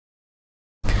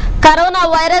Corona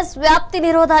virus వ్యాప్తి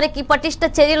నిరోధానికి పటిష్ట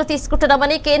చర్యలు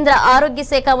తీసుకుంటున్నామని కేంద్ర ఆరోగ్య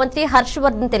శాఖ మంత్రి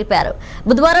హర్షవర్ధన్ తెలిపారు.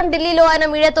 బుధవారం ఢిల్లీలో ఆయన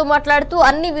మీడియాతో మాట్లాడుతూ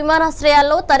అన్ని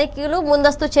విమానాశ్రయాల్లో తనిఖీలు,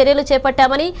 ముందస్తు చర్యలు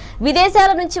చేపట్టామని,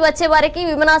 విదేశాల నుంచి వచ్చే వారికి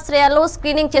విమానాశ్రయాల్లో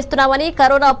స్క్రీనింగ్ చేస్తున్నామని,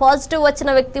 కరోనా పాజిటివ్ వచ్చిన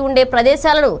వ్యక్తి ఉండే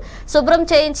ప్రదేశాలను శుభ్రం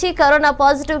చేయించి కరోనా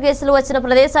పాజిటివ్ కేసులు వచ్చిన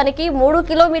ప్రదేశానికి 3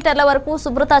 కిలోమీటర్ల వరకు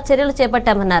శుభ్రతా చర్యలు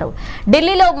చేపట్టామన్నారు.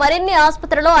 ఢిల్లీలో మరిన్ని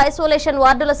ఆసుపత్రుల్లో ఐసోలేషన్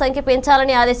వార్డుల సంఖ్య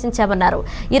పెంచాలని ఆదేశించామన్నారు.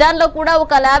 ఇరాన్లో కూడా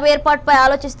ఒక ల్యాబ్ ఏర్పాటుపై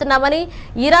ఆలోచిస్తున్నామని,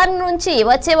 ఇరాన్ నుంచి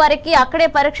వచ్చే వారికి అక్కడే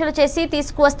పరీక్షలు చేసి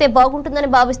తీసుకువస్తే బాగుంటుందని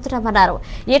భావిస్తున్నామన్నారు.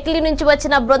 ఇటలీ నుంచి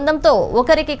వచ్చిన బృందంతో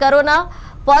ఒకరికి కరోనా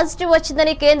పాజిటివ్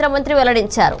వచ్చిందని కేంద్ర మంత్రి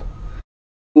వెల్లడించారు.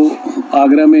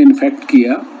 आगरा में इन्फेक्ट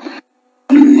किया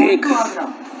एक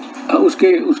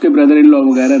उसके ब्रदर इन लॉ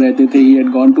वगैरह रहते थे. He had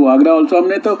gone to Agra also.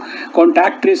 हमने तो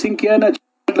कॉन्टैक्ट ट्रेसिंग किया ना,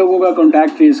 लोगों का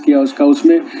कॉन्टैक्ट ट्रेस किया उसका.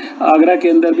 उसमें आगरा के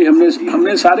अंदर भी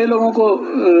हमने सारे लोगों को,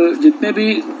 जितने भी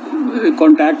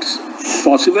कॉन्टैक्ट्स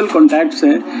पॉसिबल कॉन्टैक्ट्स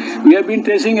हैं, we have been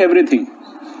tracing everything.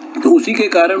 तो उसी के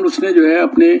कारण उसने जो है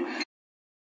अपने